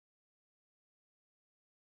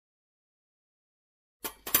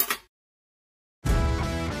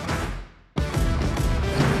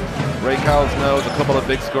Ray Cowles knows a couple of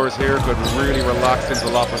big scores here could really relax things a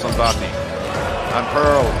lot for Zambati. And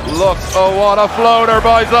Pearl looks, oh what a floater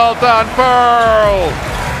by Zoltan Pearl!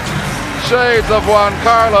 Shades of Juan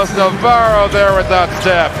Carlos Navarro there with that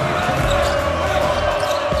step.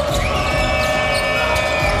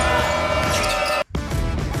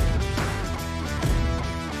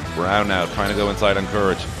 Brown now trying to go inside on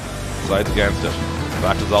Courage. Sides against it.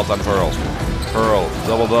 Back to Zoltan Pearl. Pearl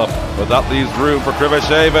doubled up, but that leaves room for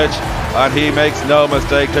Krivashevich, and he makes no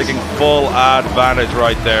mistake taking full advantage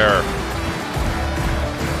right there.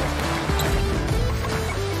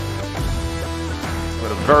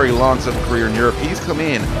 With a very long civil career in Europe, he's come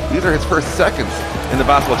in. These are his first seconds in the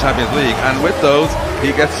Basketball Champions League, and with those,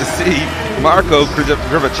 he gets to see Marko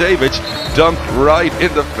Krivashevich dunk right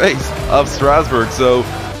in the face of Strasbourg. So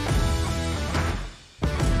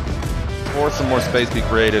force some more space be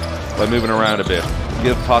created by moving around a bit.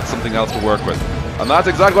 Give Potts something else to work with. And that's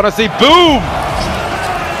exactly what I see. Boom!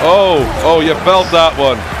 Oh, you felt that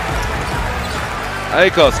one.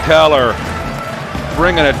 Akos Keller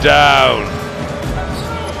bringing it down.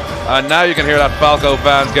 And now you can hear that Falco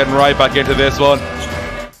fans getting right back into this one.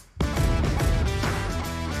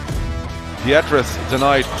 Pietras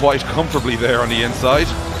denied quite comfortably there on the inside.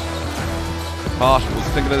 Pot was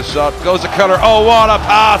thinking of the shot, goes to Keller. Oh, what a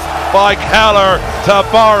pass by Keller to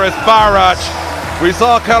Boris Barac. We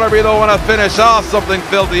saw Keller be the one to finish off something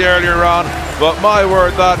filthy earlier on, but my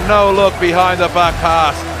word, that no look behind the back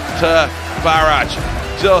pass to Barac.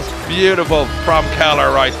 Just beautiful from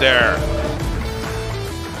Keller right there.